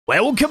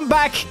Welcome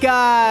back,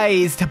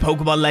 guys, to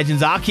Pokémon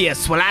Legends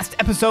Arceus. Well, last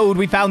episode,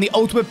 we found the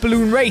ultimate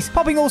balloon race,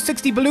 popping all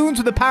 60 balloons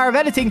with the power of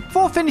editing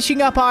before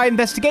finishing up our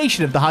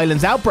investigation of the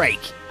Highlands outbreak.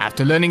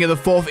 After learning of the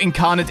fourth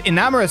Incarnate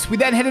Enamorus, we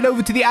then headed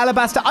over to the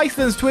Alabaster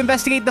Islands to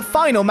investigate the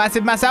final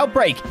massive mass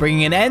outbreak,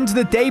 bringing an end to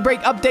the Daybreak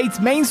Update's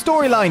main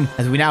storyline,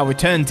 as we now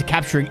return to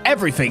capturing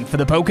everything for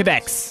the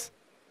Pokédex.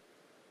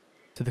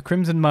 To the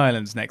Crimson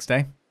Mirelands next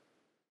day.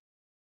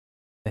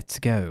 Let's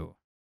go.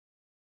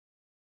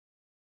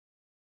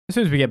 As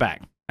soon as we get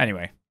back.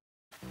 Anyway.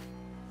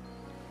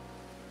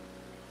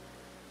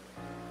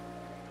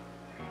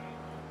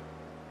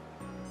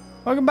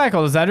 Welcome back,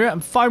 Olizandri.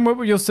 I'm fine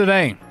with your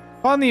surveying.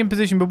 Pardon the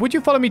imposition, but would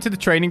you follow me to the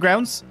training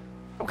grounds?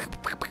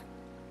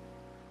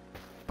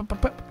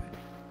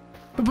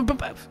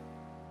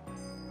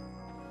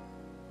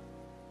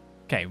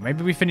 Okay,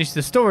 maybe we finished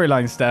the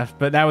storyline stuff,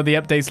 but now with the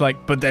updates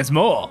like, but there's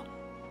more.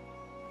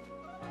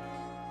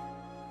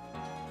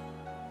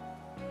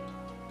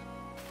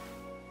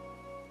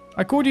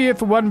 I called you here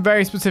for one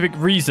very specific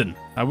reason.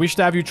 I wish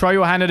to have you try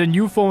your hand at a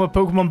new form of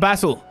Pokemon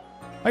battle.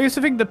 I used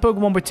to think that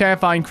Pokemon were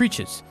terrifying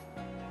creatures.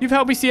 You've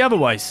helped me see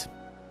otherwise.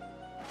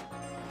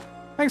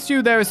 Thanks to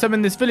you, there are some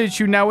in this village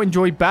who now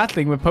enjoy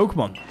battling with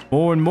Pokemon.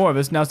 More and more of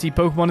us now see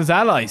Pokemon as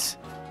allies.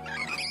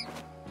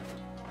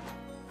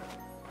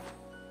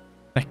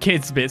 The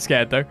kid's a bit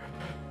scared, though.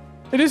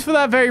 It is for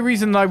that very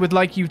reason that I would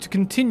like you to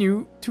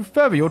continue to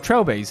further your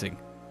trailblazing.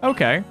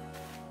 Okay.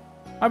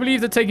 I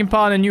believe that taking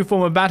part in a new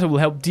form of battle will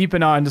help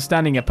deepen our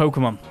understanding of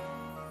Pokemon.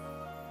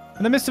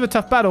 In the midst of a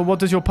tough battle, what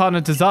does your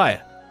partner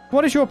desire?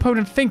 What is your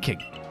opponent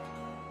thinking?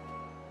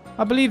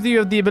 I believe that you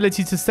have the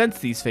ability to sense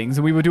these things,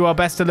 and we will do our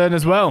best to learn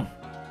as well.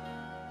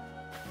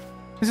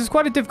 This is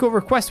quite a difficult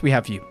request we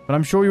have for you, but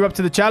I'm sure you're up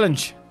to the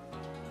challenge.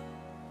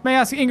 May I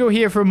ask Ingo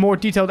here for a more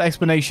detailed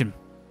explanation?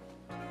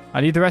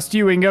 I leave the rest to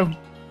you, Ingo.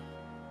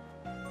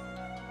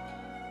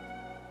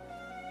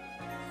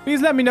 Please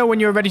let me know when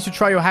you're ready to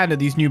try your hand at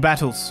these new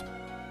battles.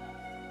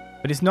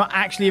 But it's not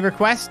actually a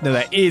request? No,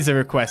 there is a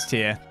request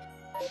here.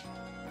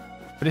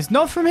 But it's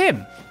not from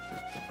him.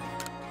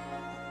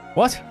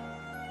 What?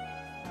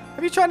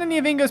 Have you tried any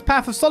of Ingo's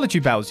Path of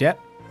Solitude battles yet?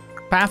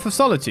 Path of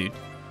Solitude?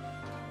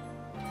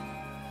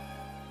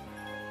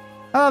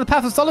 Ah, the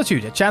Path of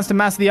Solitude. A chance to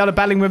master the art of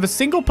battling with a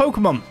single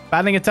Pokemon.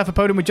 Battling a tough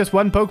opponent with just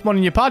one Pokemon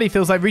in your party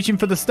feels like reaching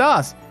for the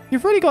stars.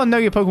 You've really got to know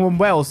your Pokemon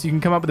well so you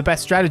can come up with the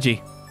best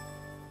strategy.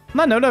 On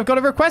that note, I've got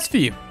a request for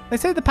you. They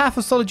say the Path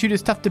of Solitude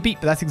is tough to beat,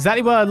 but that's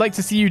exactly what I'd like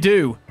to see you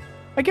do.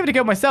 I'd give it a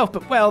go myself,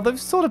 but, well,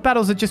 those sort of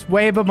battles are just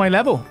way above my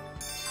level.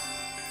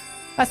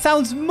 That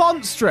sounds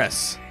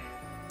monstrous.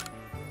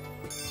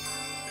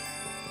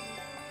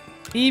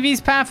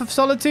 Eevee's Path of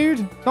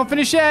Solitude? Not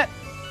finished yet.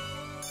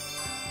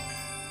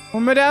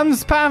 Or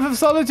Madame's Path of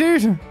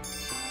Solitude?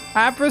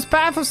 Apra's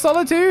Path of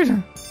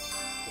Solitude?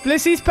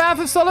 Blissy's Path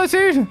of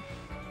Solitude?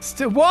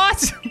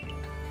 What?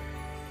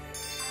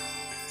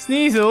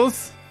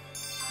 Sneasels?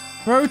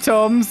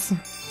 Rotoms,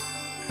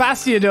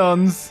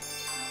 Bastiodons,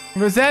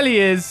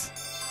 Roselias,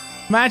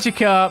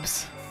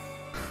 Magikarps.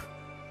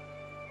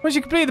 Once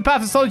you complete the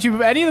Path of Solitude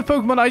with any of the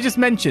Pokemon I just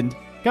mentioned,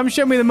 come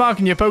show me the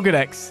mark in your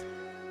Pokédex.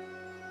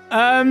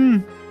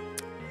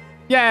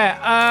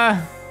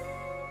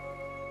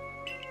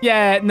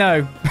 Yeah,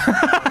 no.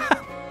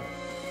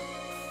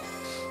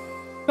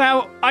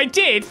 Now, I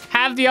did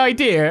have the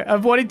idea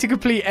of wanting to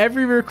complete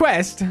every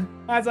request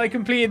as I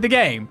completed the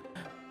game,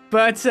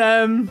 but,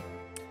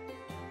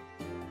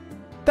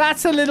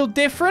 that's a little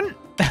different.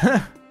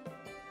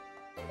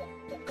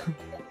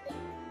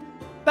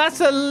 That's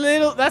a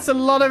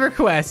lot of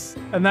requests,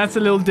 and that's a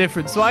little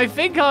different. So I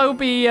think I'll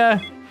be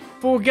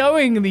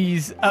foregoing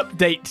these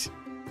update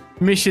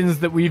missions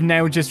that we've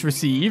now just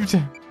received.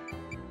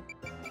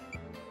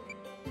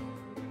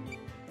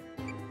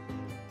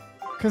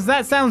 Because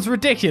that sounds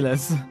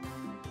ridiculous.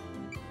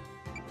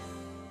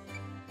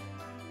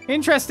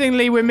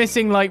 Interestingly, we're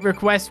missing, like,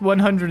 request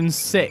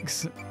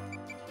 106.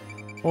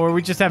 Or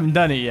we just haven't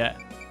done it yet.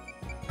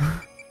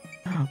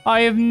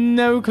 I have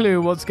no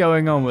clue what's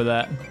going on with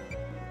that.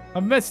 I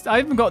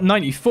haven't got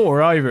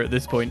 94 either at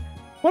this point.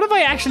 What have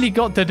I actually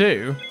got to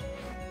do?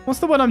 What's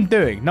the one I'm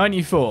doing?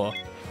 94.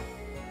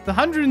 The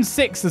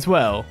 106 as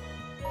well.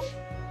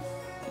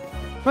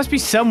 Must be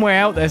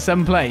somewhere out there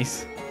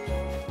someplace.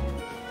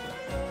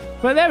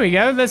 But there we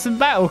go. There's some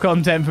battle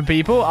content for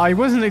people. I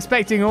wasn't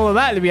expecting all of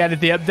that to be added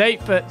to the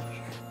update, but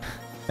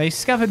they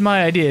scuppered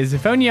my ideas.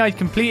 If only I'd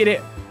completed it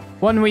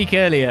 1 week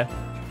earlier.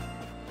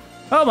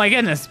 Oh my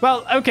goodness.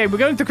 Well, okay, we're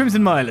going to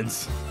Crimson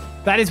Mirelands.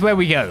 That is where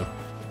we go.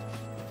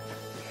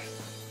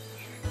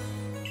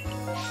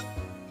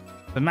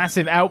 The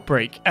massive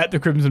outbreak at the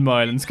Crimson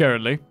Mirelands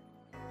currently.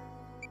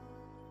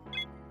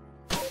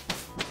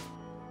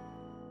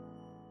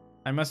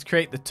 I must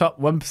create the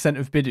top 1%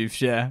 of Bidoof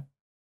share.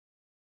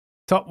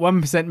 Top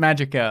 1%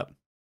 Magikarp.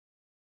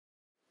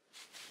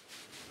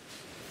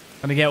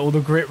 Gonna get all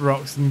the Grit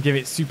Rocks and give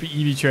it Super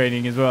Eevee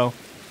training as well.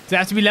 Does it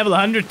have to be level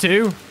 100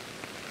 too?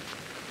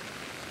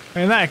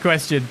 Isn't that a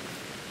question?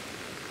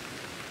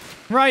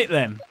 Right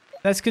then.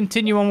 let's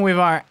continue on with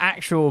our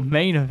actual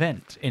main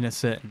event in a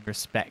certain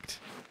respect.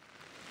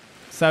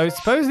 So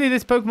supposedly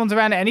this Pokemon's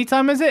around at any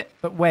time, is it?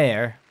 But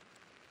where?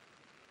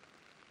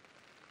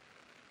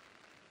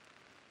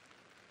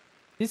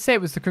 Did say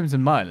it was the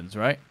Crimson Mirelands,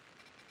 right?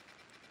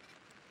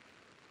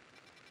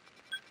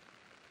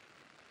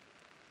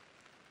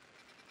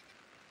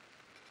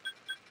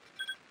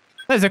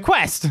 There's a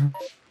quest!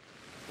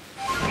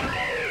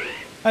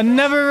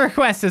 Another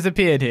request has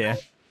appeared here.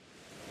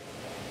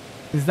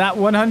 Is that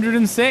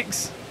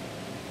 106?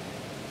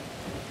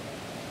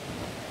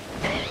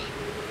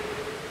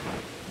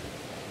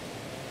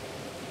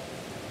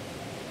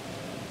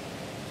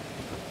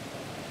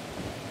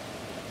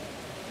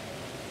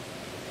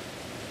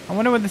 I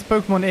wonder what this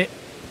Pokemon is.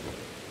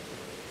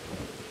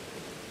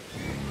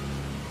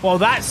 Well,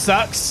 that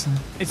sucks.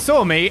 It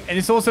saw me, and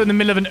it's also in the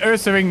middle of an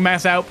Ursaring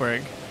mass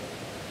outbreak.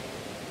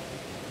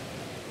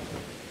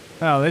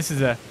 Oh, this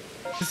is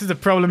a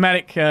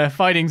problematic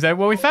fighting zone.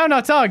 Well, we found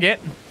our target.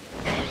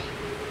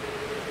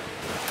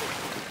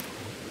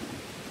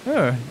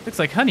 Oh, looks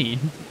like honey.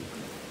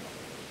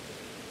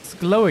 It's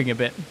glowing a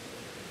bit.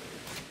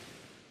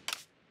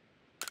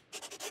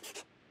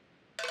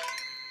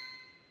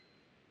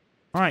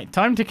 Alright,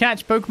 time to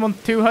catch Pokemon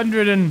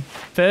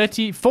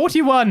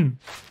 41.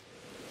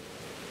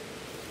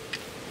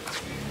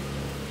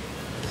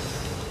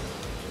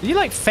 Are you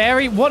like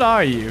fairy? What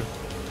are you?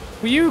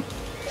 Will you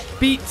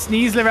beat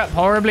Sneasler up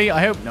horribly?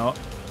 I hope not.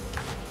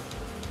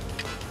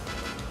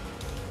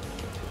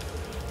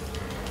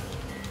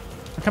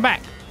 Come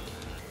back.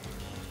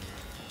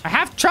 I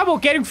have trouble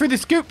getting through the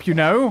scoop, you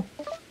know.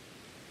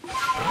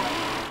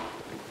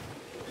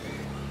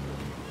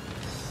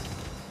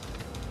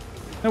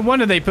 No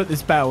wonder they put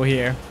this battle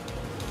here.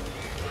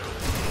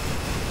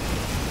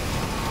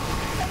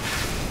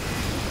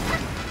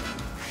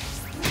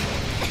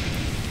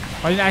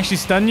 I didn't actually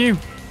stun you.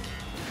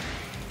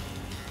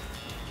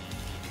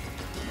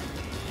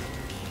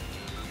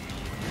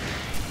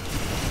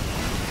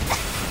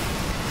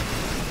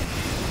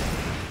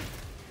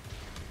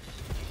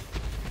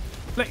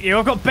 Look,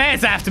 I've got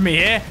bears after me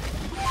here.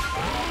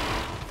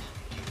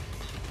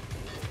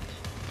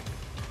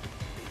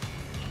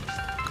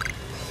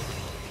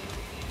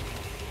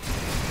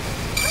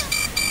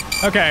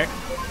 Okay.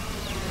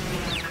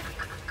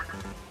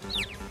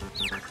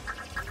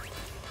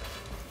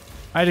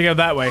 I had to go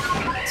that way.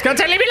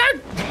 Skeleton, leave me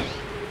alone!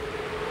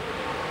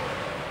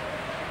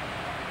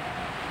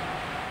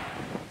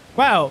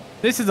 Wow,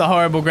 this is a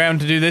horrible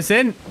ground to do this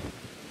in.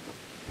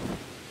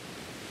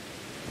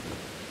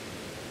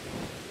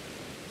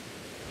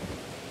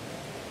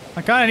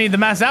 I kind of need the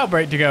mass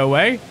outbreak to go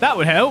away. That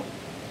would help.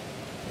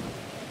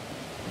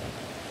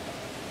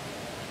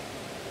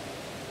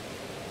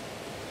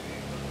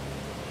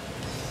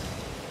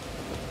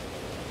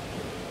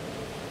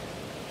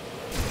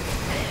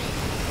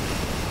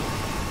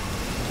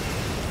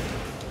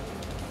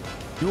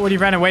 You already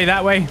ran away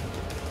that way.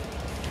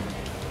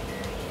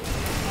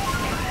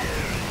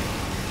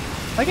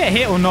 I get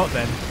hit or not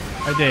then?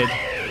 I did.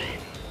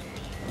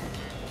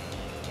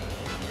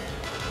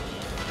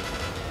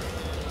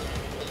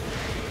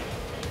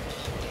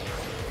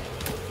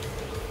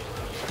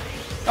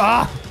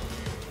 Ah!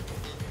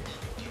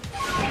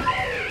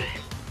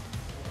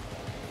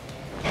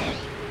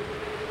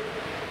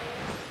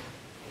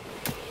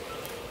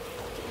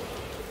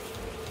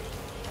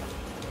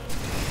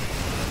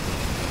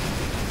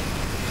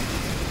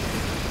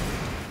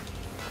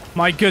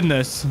 My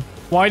goodness.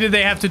 Why did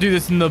they have to do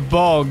this in the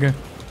bog?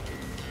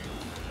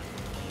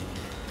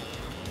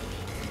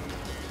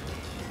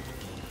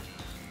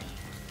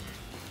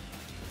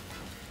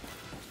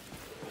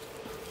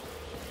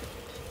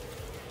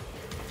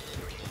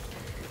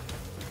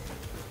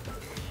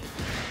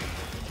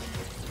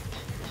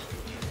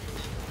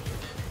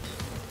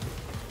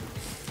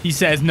 He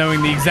says,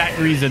 knowing the exact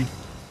reason.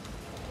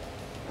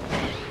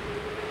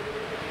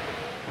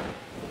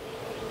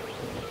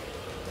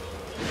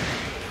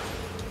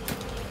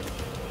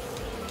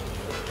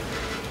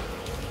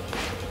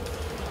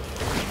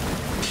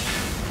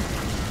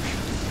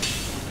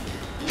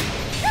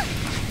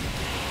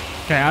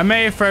 Okay, I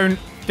may have thrown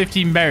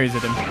 15 berries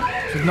at him,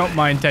 which is not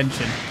my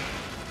intention.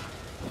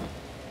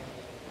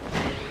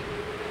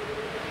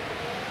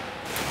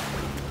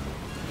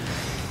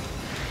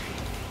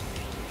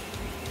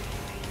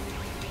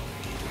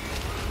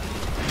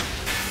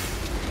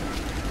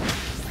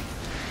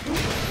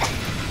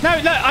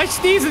 No, no, I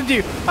sneezed at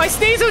you. I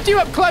sneezed at you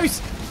up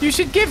close. You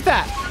should give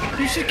that.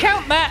 You should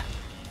count that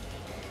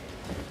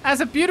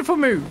as a beautiful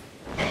move.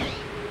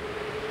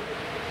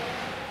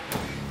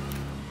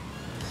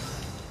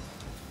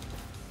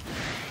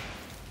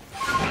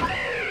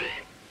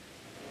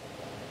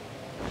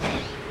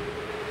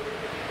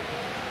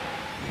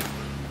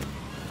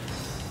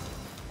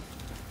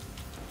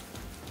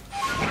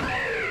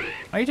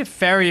 I need to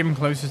ferry him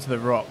closer to the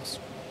rocks.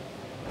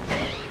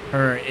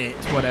 Or it,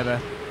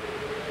 whatever.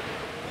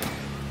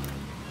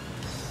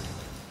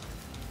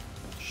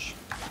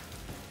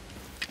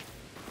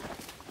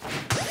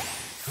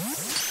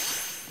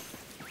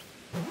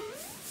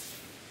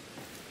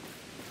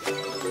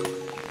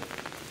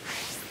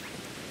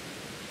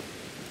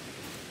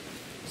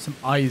 Some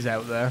eyes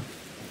out there.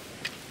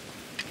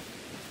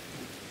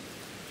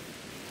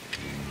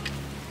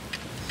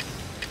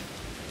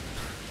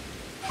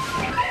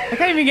 I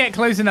can't even get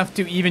close enough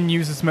to even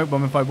use a smoke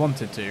bomb if I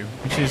wanted to,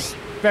 which is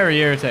very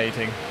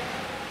irritating.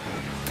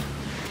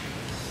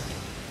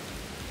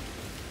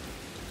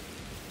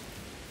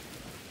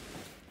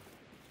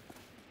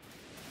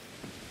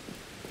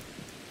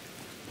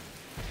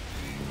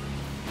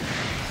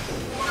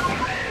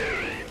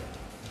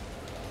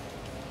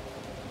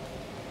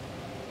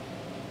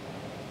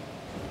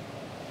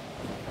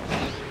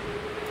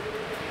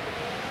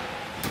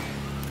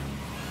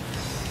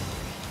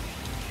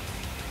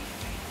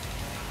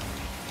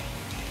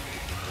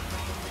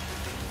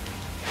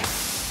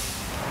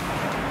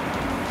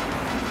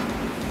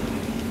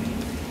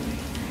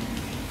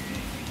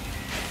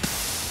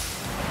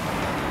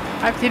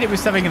 I have to hit it with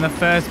something in the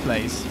first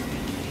place.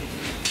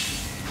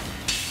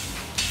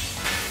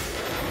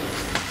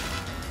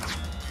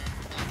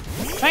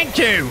 Thank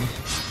you!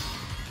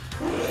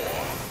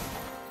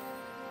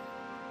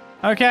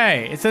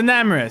 Okay, it's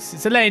Enamorus.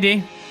 It's a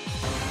lady.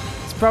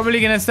 It's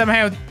probably going to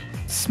somehow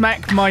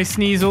smack my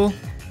Sneasel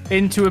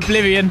into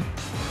oblivion.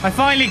 I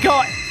finally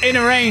got in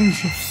a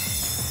range.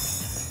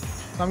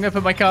 So I'm going to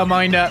put my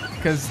Carmine up,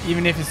 because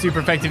even if it's super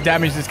effective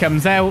damage that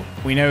comes out,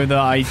 we know that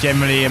I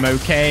generally am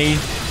okay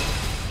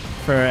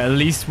for at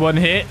least one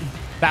hit.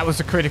 That was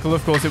a critical,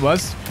 of course it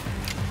was.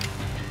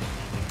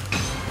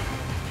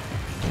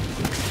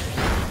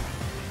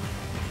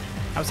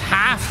 That was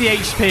half the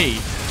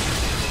HP.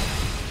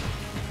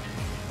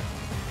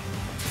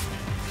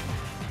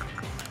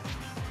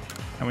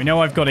 And we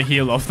know I've got to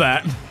heal off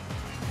that.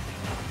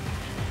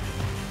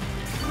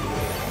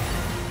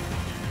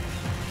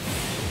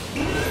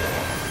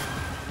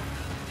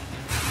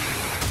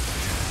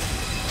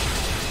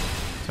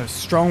 So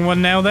strong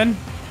one now then.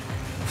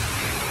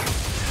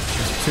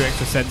 2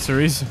 extra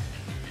sensories.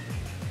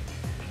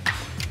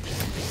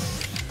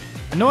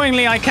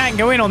 Annoyingly, I can't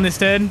go in on this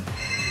turn.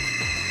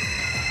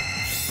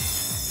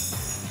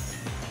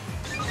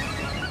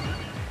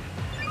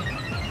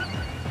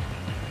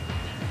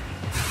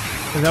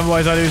 Because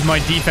otherwise I lose my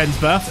defense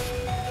buff.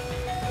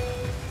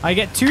 I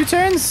get 2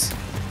 turns?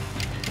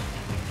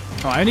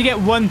 Oh, I only get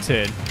 1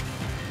 turn.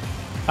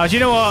 Oh, do you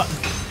know what?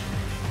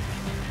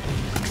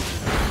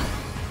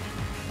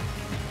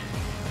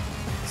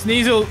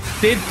 Sneasel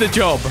did the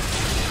job.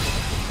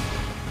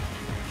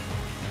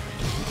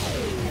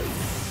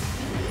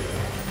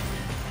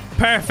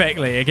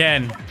 Perfectly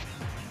again.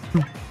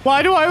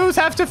 Why do I always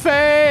have to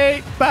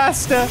fake,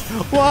 Master?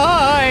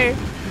 Why?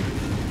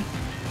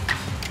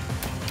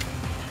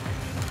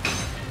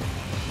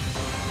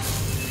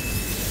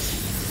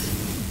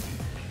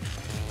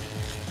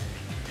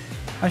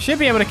 I should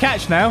be able to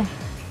catch now,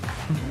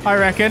 I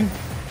reckon.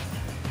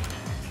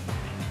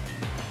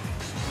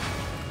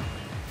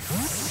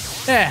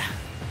 There.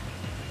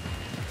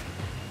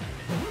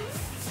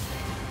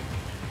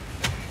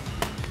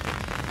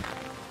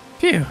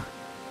 Phew.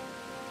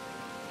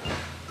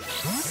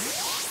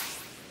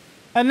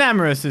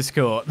 Enamorus is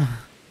caught.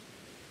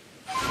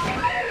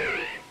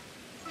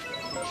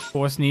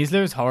 Poor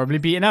Sneasler is horribly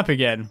beaten up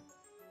again.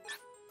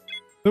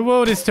 The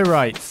world is to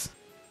rights.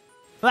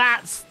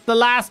 That's the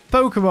last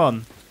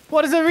Pokemon.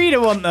 What does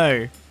Irida want,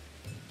 though?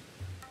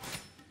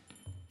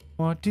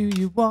 What do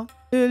you want,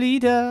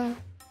 Irida?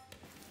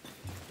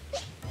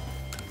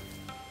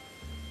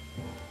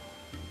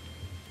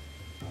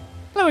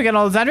 Hello again,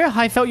 Olizandri.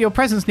 I felt your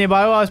presence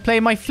nearby while I was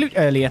playing my flute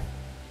earlier.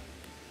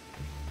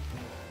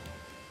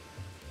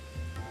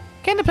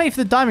 Came to play for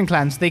the Diamond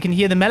Clan so they can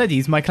hear the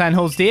melodies my clan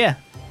holds dear.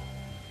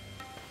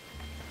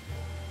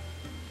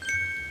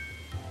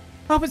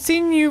 Oh, but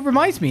seeing you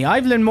reminds me,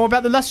 I've learned more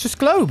about the Lustrous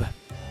Globe.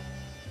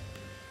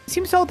 It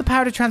seems to hold the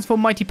power to transform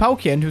mighty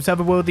Palkia into its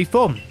otherworldly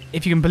form,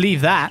 if you can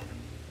believe that.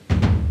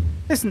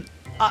 Listen,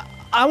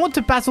 I want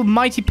to battle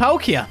mighty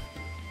Palkia.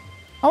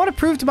 I want to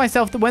prove to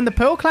myself that when the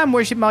Pearl Clan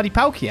worshipped mighty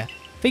Palkia,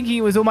 thinking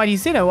it was almighty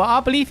Sinnoh,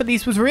 our belief at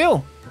least was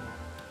real.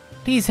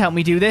 Please help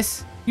me do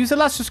this. Use the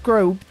Lustrous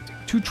Globe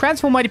to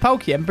transform mighty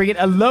Palkia and bring it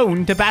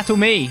alone to battle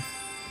me.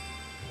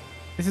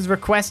 This is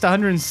request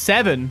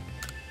 107.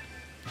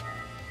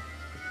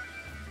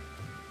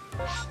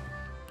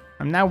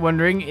 I'm now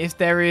wondering if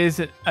there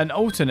is an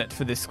alternate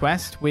for this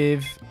quest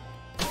with...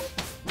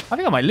 I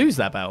think I might lose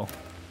that battle.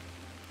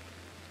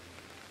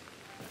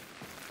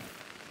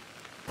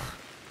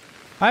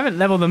 I haven't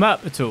leveled them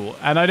up at all,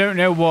 and I don't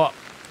know what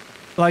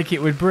like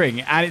it would bring,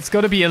 and it's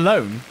got to be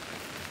alone.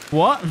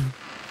 What?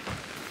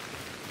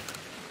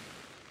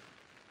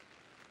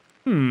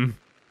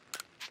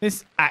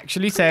 This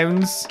actually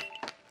sounds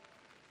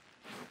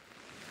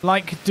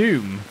like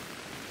Doom.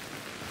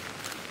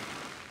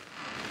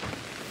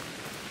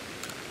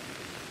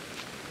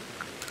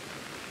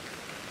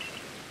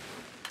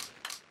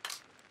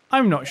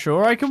 I'm not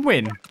sure I can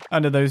win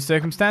under those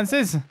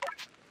circumstances.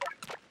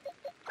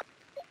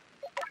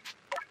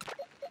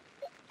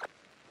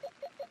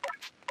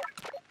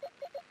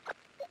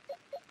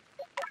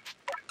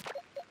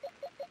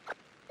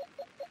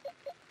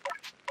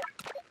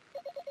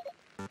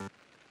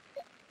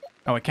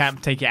 Oh, I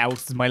can't take it out.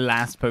 This is my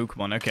last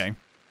Pokemon. Okay.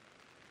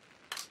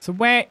 So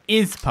where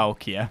is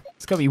Palkia?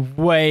 It's got to be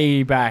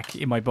way back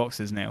in my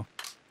boxes now.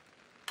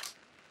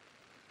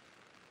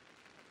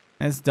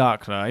 There's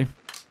Darkrai.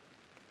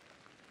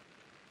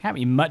 Can't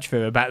be much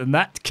further back than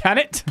that, can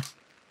it?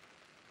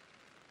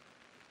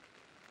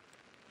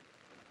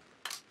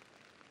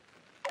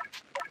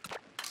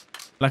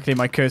 Luckily,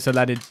 my cursor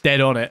landed dead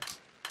on it.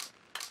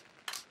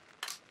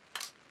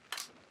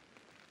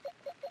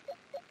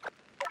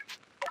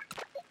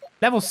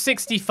 Level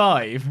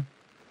 65.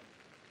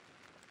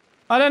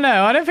 I don't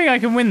know. I don't think I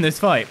can win this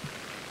fight.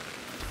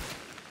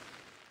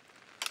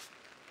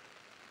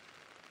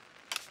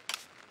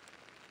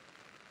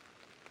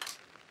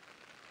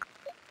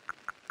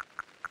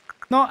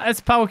 Not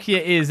as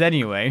Palkia is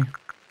anyway.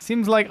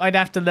 Seems like I'd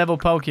have to level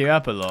Palkia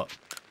up a lot.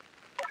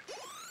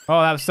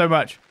 Oh, that was so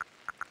much.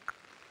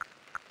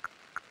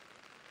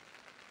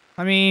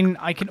 I mean,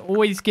 I can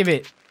always give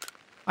it...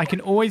 I can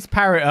always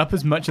power it up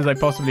as much as I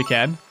possibly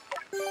can.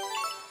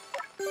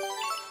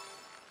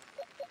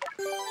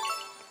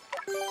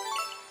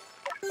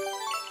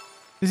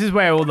 This is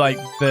where all, like,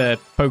 the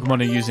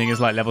Pokemon are using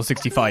is, like, level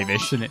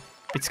 65-ish, and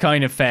it's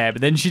kind of fair.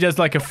 But then she does,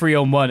 like, a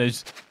 3-on-1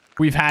 as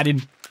we've had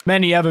in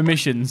many other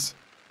missions.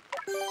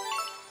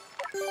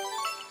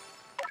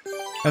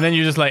 And then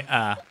you're just like,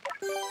 ah.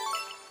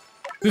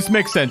 This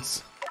makes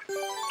sense.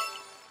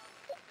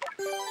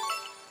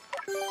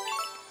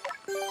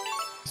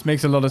 This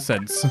makes a lot of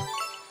sense.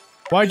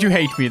 Why'd you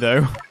hate me,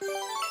 though?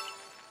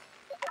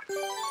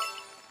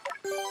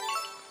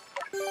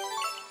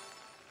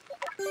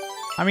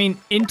 I mean,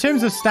 in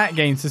terms of stat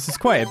gains, this is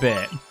quite a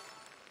bit.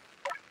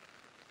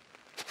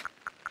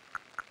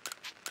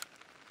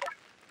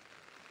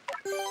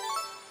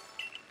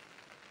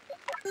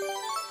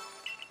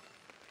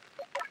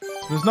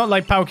 So it's not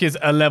like Palkia's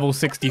a level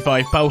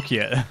 65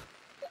 Palkia.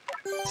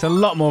 It's a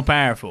lot more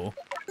powerful.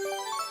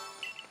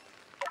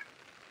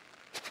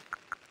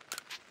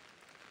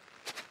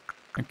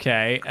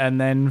 Okay, and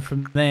then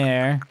from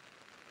there...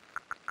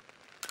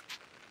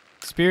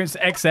 Experience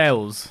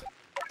XLs.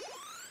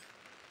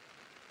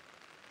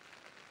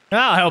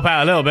 That'll help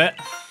out a little bit.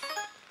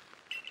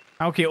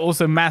 Palkia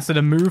also mastered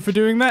a move for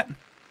doing that.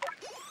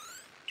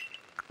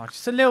 Oh,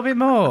 just a little bit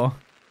more.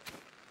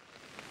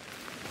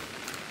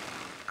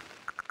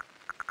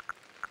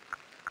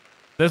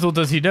 Little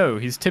does he know,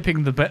 he's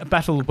tipping the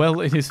battle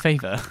well in his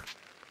favor.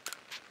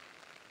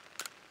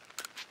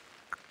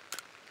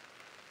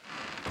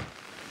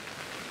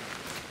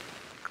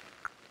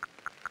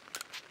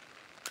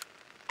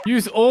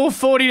 Use all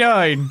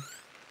 49.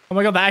 Oh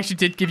my god, that actually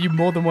did give you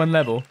more than one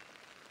level.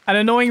 And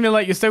annoyingly,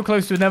 like, you're so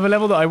close to another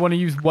level that I want to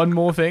use one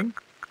more thing.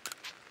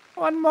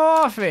 One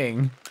more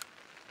thing.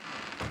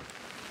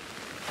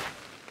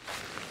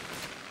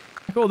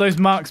 Look at all those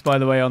marks, by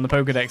the way, on the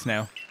Pokedex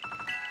now.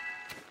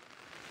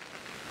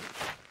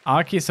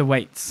 Arceus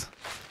awaits.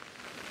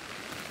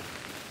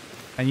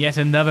 And yet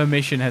another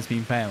mission has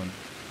been found.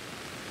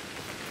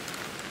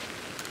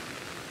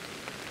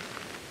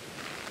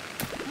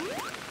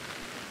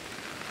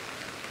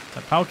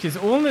 So Palkia's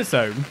all on its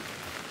own.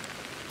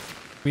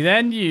 We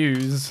then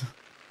use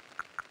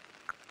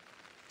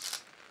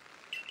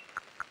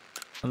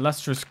a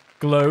lustrous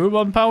globe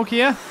on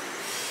Palkia.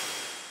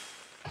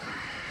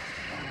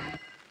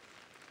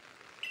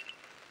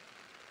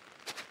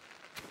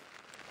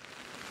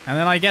 And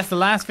then I guess the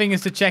last thing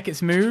is to check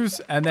its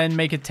moves and then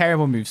make a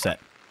terrible moveset.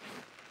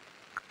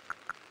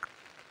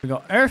 We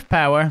got Earth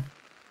Power,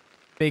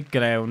 Big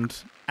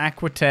Ground,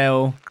 Aqua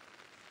Tail,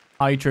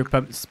 Hydro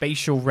Pump,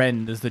 Spatial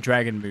Rend as the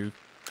dragon move.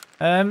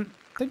 Don't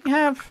you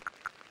have...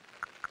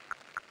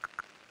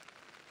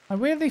 I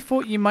weirdly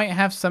thought you might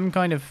have some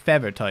kind of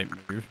feather type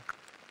move.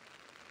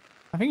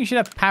 I think you should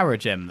have Power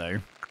Gem though.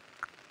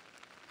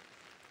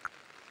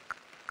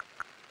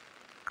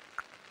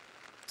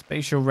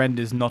 Spatial Rend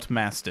is not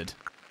mastered.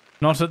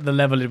 Not at the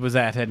level it was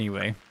at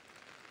anyway.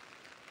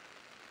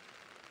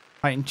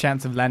 Heightened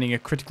chance of landing a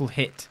critical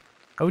hit.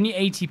 Only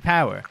 80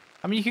 power.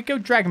 I mean, you could go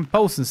Dragon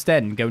Pulse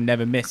instead and go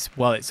Never Miss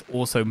while it's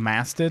also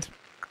mastered.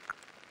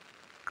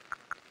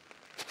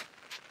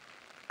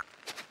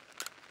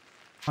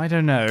 I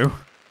don't know.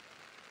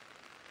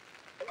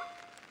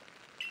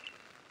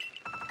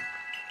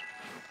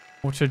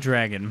 Water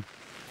Dragon.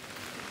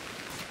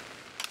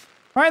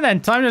 Alright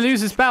then, time to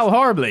lose this battle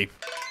horribly.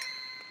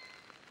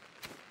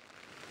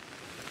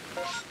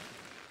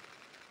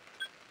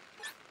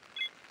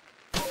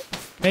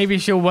 Maybe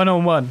she'll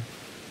one-on-one.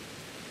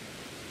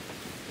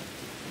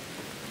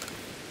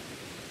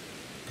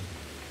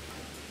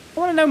 I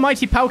want to know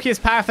Mighty Palkia's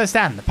power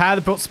firsthand. The power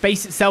that brought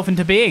space itself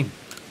into being.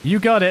 You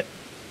got it.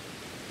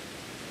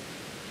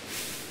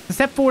 To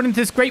step forward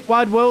into this great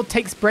wide world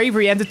takes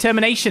bravery and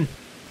determination.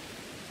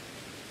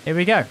 Here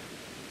we go.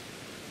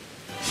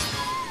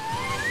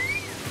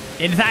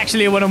 It's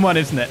actually a one-on-one,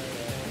 isn't it?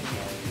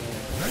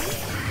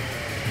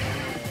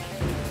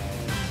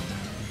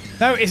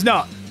 No, it's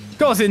not. Of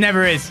course it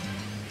never is.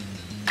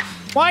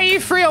 Why are you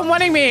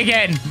 3-on-1ing me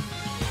again?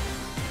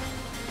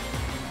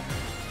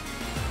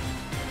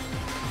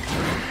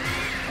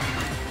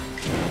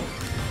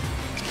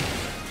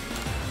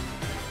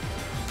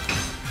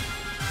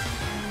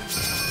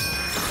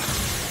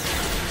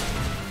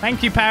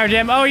 Thank you,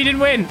 Paragem. Oh, you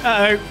didn't win.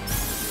 Uh-oh.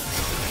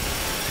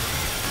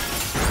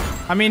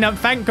 I mean,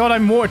 thank God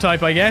I'm water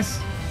type, I guess.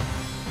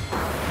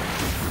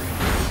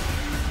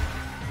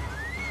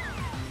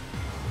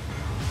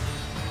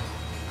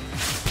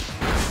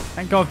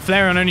 Thank God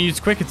Flareon only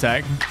used quick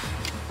attack.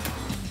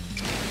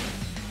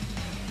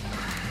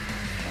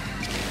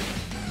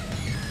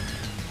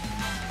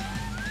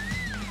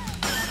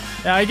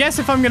 Yeah, I guess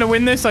if I'm going to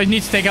win this, I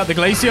need to take out the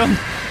Glaceon.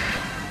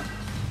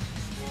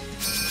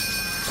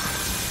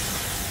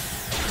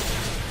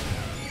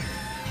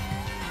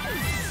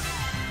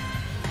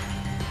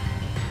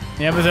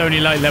 The other's only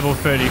like level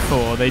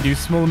 34. They do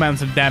small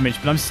amounts of damage,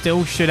 but I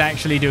still should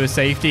actually do a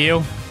safety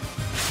heal.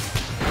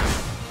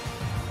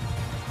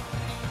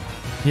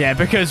 Yeah,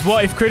 because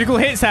what if critical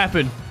hits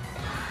happen?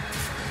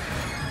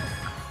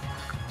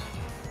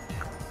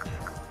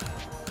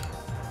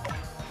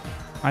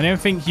 I don't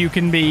think you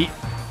can be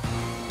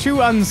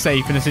too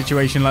unsafe in a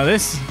situation like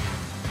this.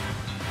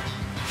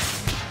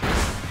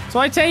 So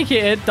I take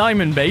it at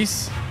Diamond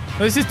Base. Oh,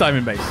 this is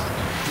Diamond Base.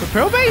 But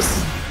Pearl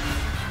Base?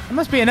 There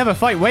must be another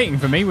fight waiting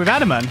for me with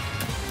Adamant.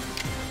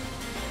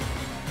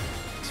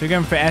 So you're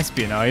going for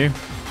Espeon, are you?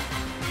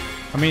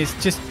 I mean,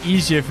 it's just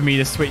easier for me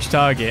to switch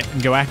target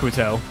and go Aqua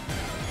Tail.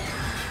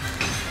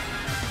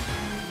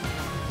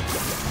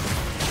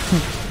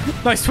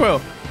 Nice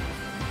twirl.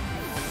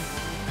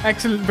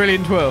 Excellent,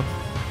 brilliant twirl.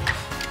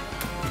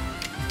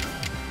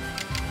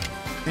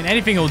 I mean,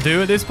 anything will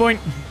do at this point.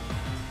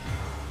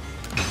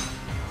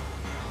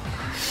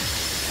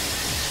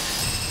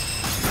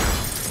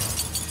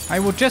 I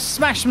will just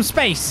smash some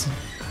space.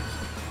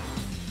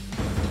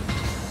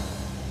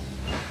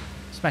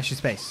 Smash your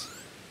space.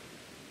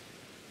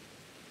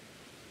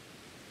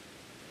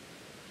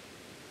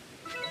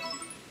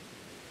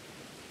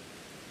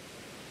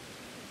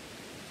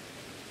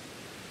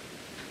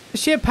 The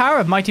sheer power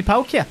of mighty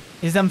Palkia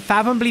is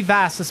unfathomably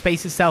vast as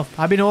space itself.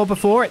 I've been all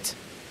before it.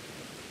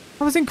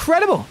 That was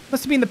incredible.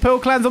 Must have been the Pearl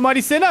Clan's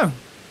almighty Sinnoh.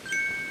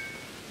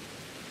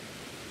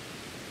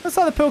 Looks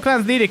like the Pearl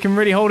Clan's leader can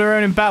really hold her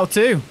own in battle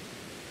too.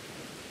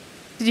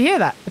 Did you hear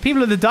that? The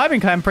people of the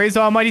Diamond Clan praised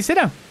our mighty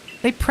Sinnoh.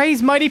 They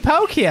praised mighty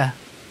Palkia.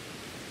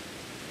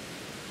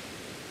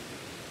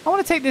 I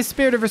want to take this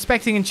spirit of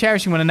respecting and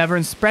cherishing one another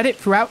and spread it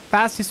throughout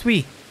vast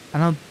Hisui.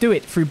 And I'll do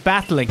it through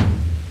battling.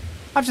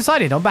 I've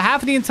decided, on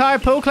behalf of the entire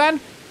Pearl Clan,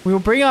 we will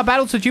bring our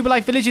battle to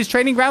Jubilife Village's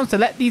training grounds to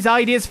let these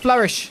ideas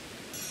flourish.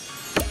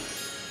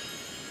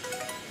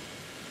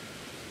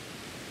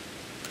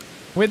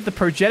 With the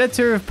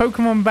progenitor of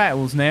Pokemon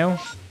battles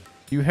now.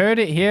 You heard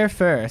it here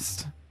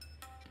first.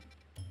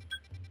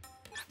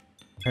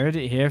 Heard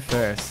it here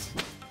first.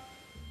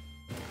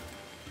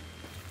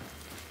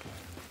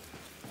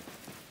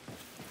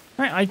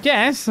 Right, I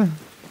guess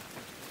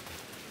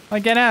I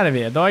get out of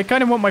here. Though I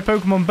kind of want my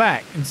Pokemon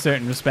back in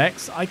certain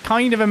respects. I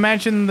kind of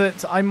imagine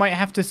that I might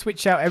have to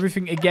switch out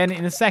everything again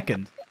in a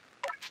second.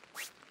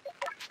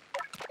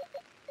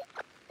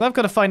 But I've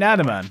got to find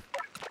Adamant.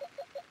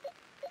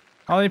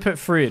 I'll only put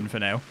 3 in for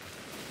now.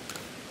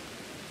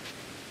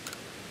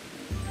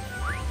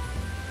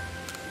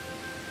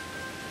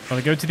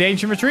 Gotta go to the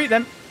ancient retreat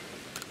then.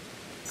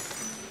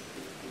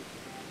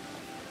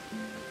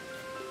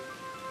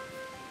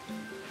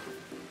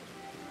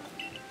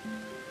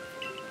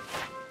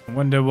 I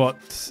wonder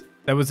what...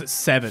 That was at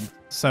 7.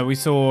 So we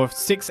saw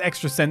 6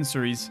 extra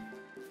sensories.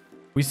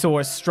 We saw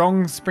a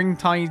strong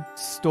springtide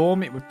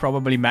storm. It would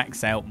probably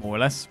max out more or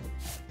less.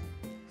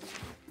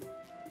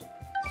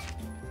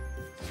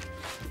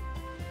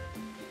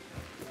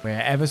 We're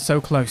ever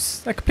so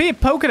close. A complete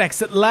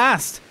Pokedex at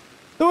last.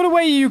 Though in a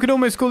way you could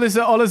almost call this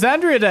an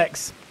Olizandri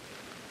Dex.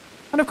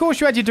 And of course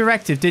you had your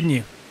directive, didn't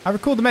you? I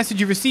recall the message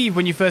you received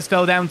when you first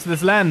fell down to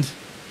this land.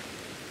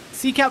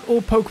 Seek out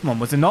all Pokemon,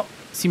 was it not?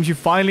 Seems you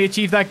finally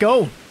achieved that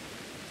goal.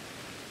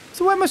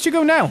 So where must you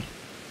go now?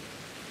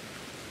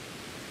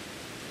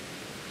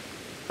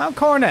 Mount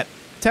Coronet,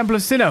 Temple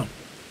of Sinnoh.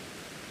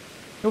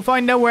 You'll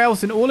find nowhere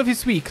else in all of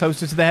Hisui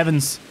closer to the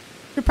heavens.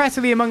 You're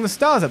practically among the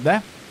stars up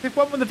there. With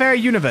one with the very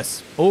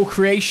universe. All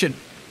creation.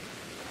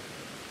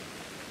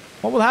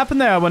 What will happen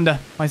there, I wonder?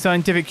 My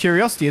scientific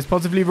curiosity is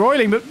positively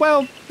roiling, but,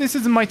 well, this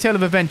isn't my tale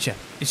of adventure.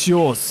 It's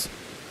yours.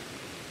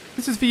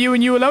 This is for you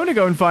and you alone to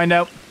go and find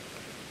out.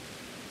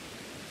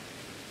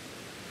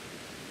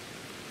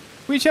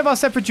 We each have our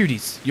separate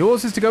duties.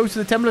 Yours is to go to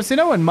the Temple of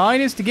Sinnoh, and mine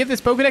is to give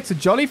this Pokedex a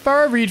jolly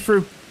thorough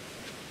read-through.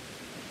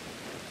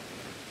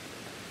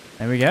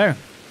 There we go.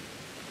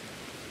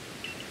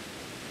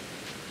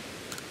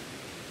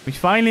 We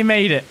finally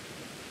made it.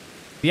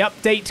 The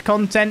update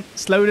content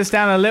slowed us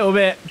down a little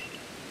bit.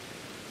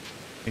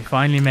 We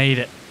finally made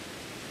it.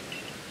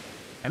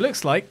 It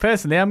looks like,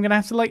 personally, I'm going to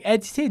have to, like,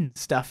 edit in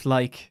stuff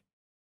like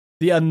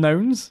the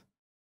unknowns.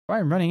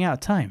 I'm running out of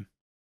time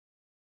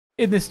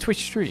in this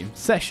Twitch stream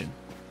session.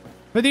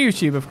 For the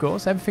YouTube, of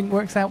course, everything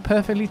works out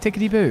perfectly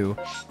tickety-boo.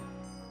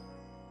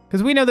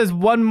 Because we know there's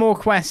one more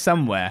quest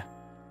somewhere.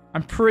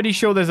 I'm pretty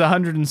sure there's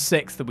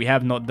 106 that we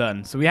have not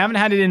done. So we haven't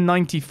had it in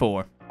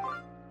 94.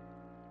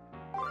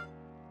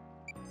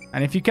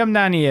 And if you come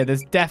down here,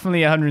 there's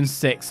definitely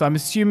 106. So I'm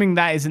assuming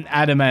that is an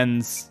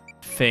Adaman's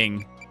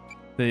thing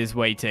that is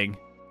waiting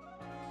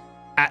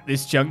at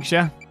this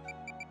juncture.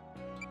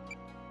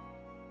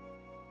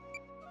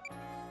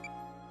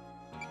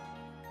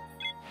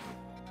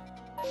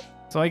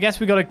 So I guess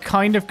we got to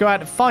kind of go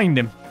out to find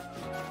him.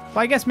 But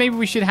I guess maybe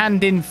we should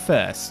hand in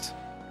first.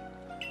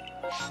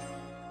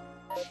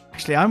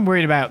 Actually, I'm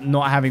worried about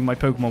not having my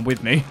Pokemon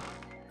with me.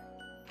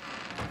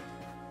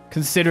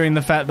 Considering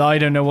the fact that I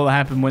don't know what will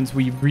happen once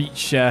we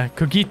reach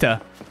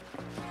Kogita.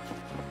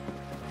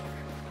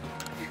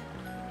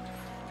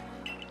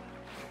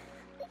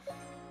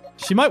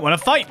 She might want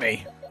to fight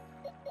me.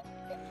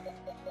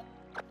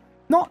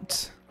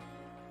 Not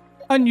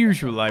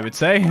unusual, I would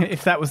say,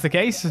 if that was the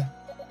case.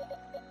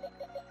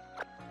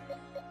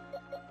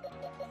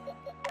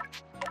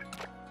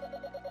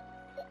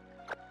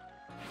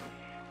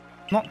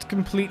 Not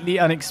completely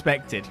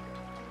unexpected.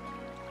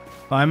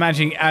 I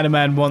imagine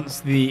Adaman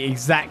wants the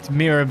exact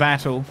mirror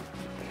battle.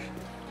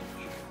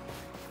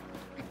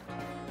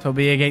 It'll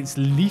be against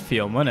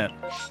Leafeon, won't it?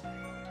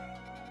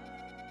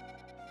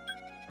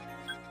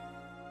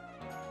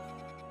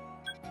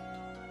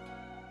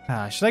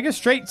 Should I go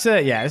straight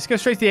to... Yeah, let's go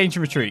straight to the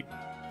Ancient Retreat.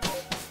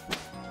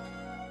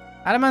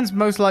 Adaman's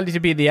most likely to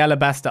be the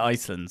Alabasta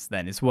Islands,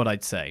 then, is what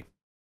I'd say.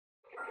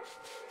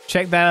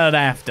 Check that out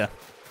after.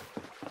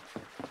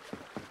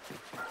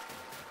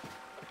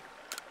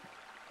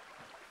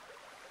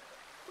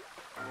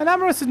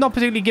 Enamorus is not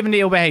particularly given to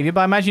ill behavior,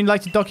 but I imagine you'd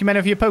like to document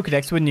her for your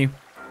Pokedex, wouldn't you?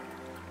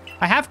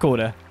 I have caught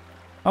her.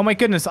 Oh my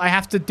goodness, I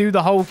have to do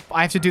the whole...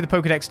 I have to do the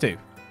Pokedex too.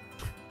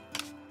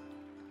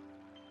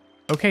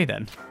 Okay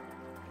then.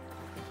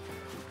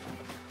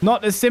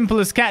 Not as simple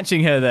as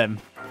catching her then.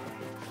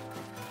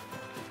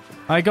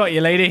 I got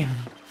you, lady.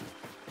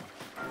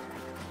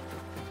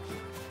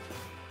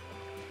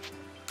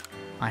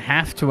 I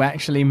have to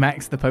actually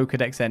max the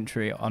Pokedex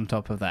entry on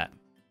top of that.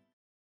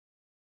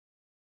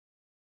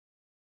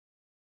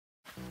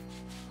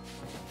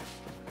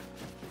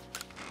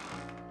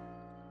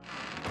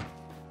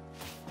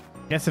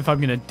 Guess if I'm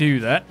going to do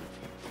that,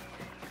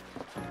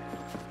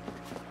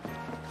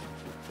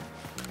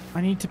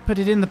 I need to put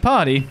it in the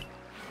party.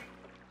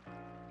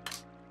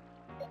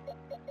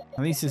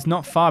 At least it's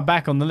not far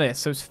back on the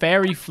list, so it's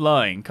fairy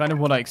flying. Kind of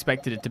what I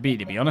expected it to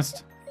be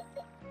honest.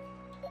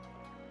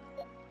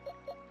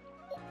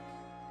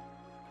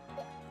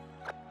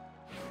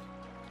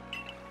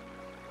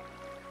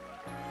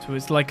 So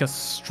it's like a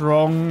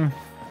strong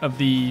of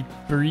the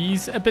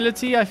breeze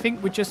ability, I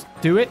think would just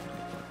do it.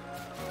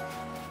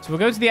 So we'll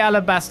go to the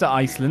Alabasta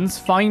Islands,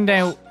 find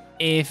out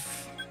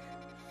if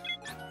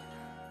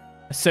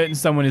a certain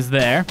someone is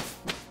there.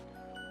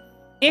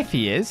 If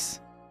he is,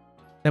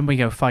 then we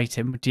go fight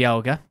him with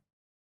Dialga.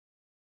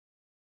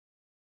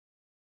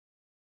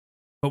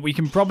 But we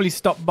can probably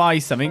stop by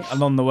something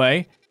along the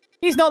way.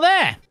 He's not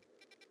there!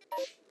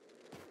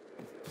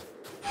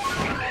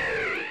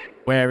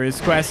 Where is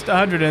quest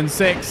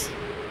 106?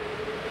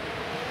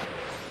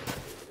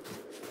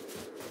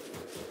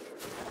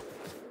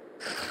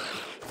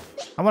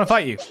 I want to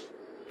fight you.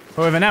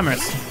 Or with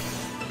Enamorus.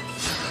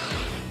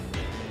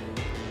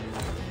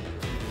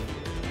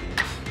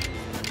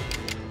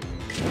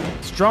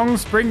 Strong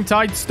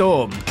springtide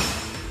storm.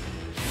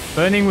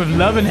 Burning with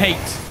love and hate.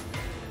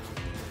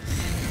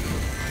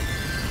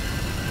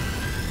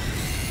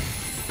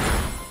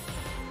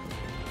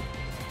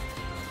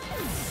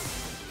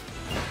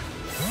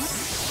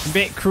 A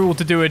bit cruel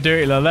to do a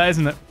dirty like that,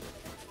 isn't it?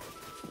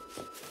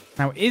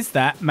 Now, is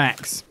that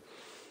Max?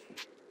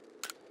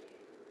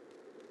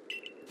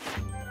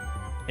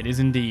 It is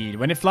indeed.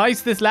 When it flies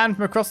to this land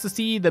from across the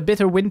sea, the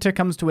bitter winter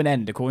comes to an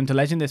end. According to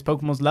legend, this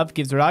Pokemon's love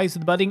gives rise to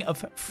the budding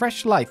of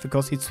fresh life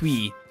across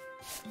Hisui.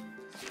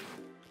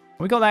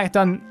 We got that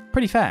done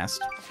pretty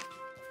fast.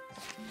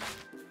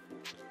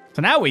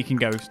 So now we can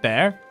go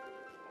there.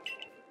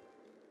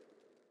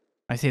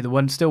 I say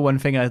still one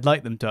thing I'd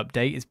like them to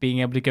update is being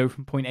able to go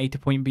from point A to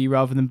point B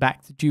rather than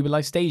back to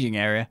Jubilife staging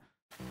area.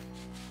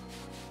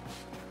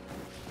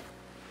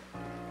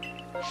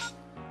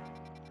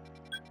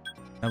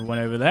 Another one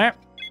over there.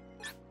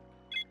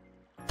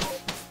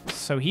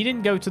 So he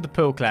didn't go to the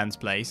Pearl Clan's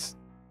place.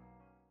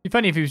 It'd be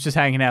funny if he was just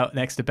hanging out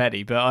next to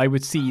Betty, but I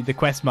would see the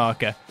quest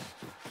marker.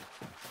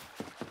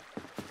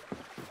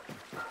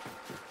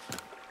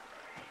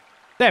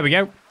 There we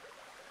go.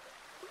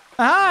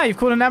 Aha, you've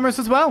caught Enamorus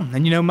as well,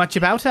 and you know much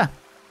about her.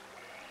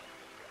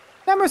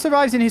 Enamorus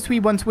arrives in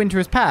Hisui once winter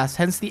has passed,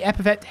 hence the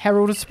epithet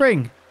Herald of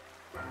Spring.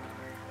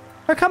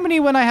 Her company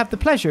when I have the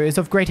pleasure is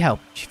of great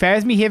help. She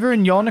ferries me hither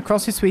and yon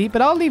across Hisui,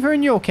 but I'll leave her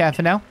in your care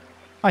for now,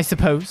 I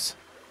suppose.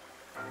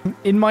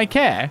 In my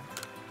care?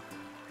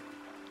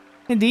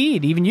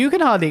 Indeed, even you can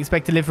hardly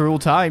expect to live for all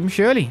time,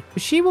 surely,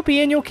 but she will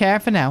be in your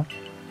care for now.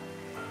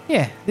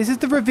 Here, this is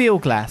the reveal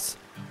glass.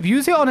 If you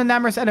use it on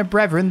Enamorus and her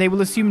brethren, they will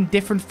assume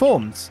different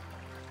forms.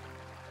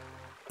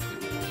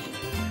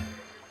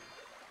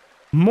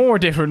 More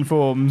different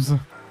forms.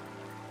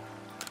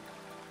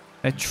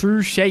 A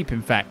true shape,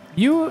 in fact.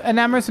 You,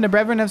 Enamorus, and her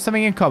brethren have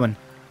something in common.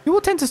 You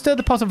will tend to stir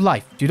the pot of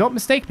life. Do not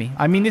mistake me.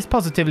 I mean this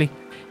positively.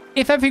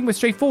 If everything was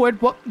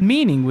straightforward, what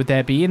meaning would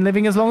there be in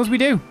living as long as we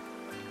do?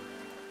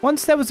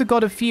 Once there was a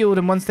god of field,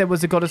 and once there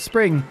was a god of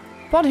spring.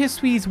 Upon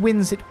Hisui's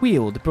winds it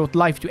wheeled, brought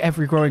life to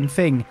every growing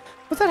thing.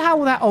 Was that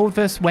how that old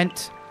verse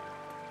went?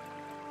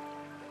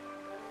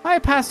 I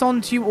pass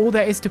on to you all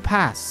there is to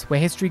pass. Where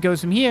history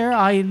goes from here,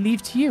 I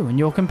leave to you and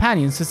your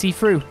companions to see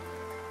through.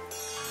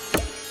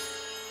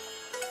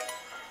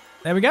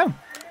 There we go.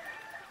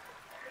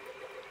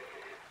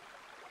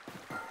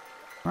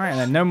 Alright,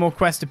 then no more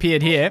quest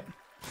appeared here.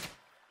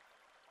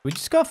 We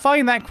just gotta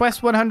find that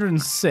quest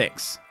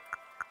 106.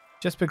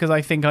 Just because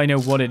I think I know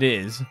what it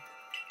is.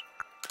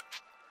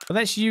 But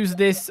let's use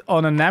this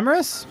on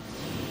Enamorus.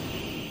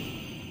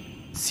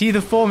 See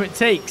the form it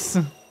takes.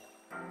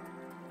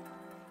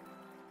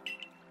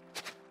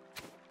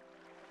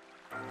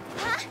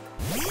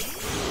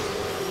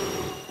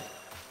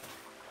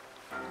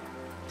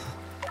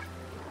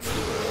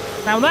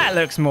 Now that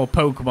looks more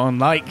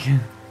Pokemon-like.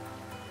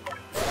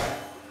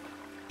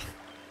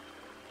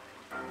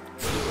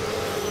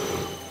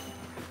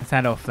 Let's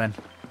head off then.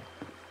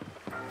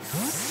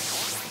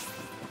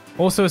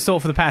 Also, a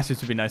Salt for the Passage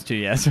would be nice too,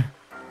 yes.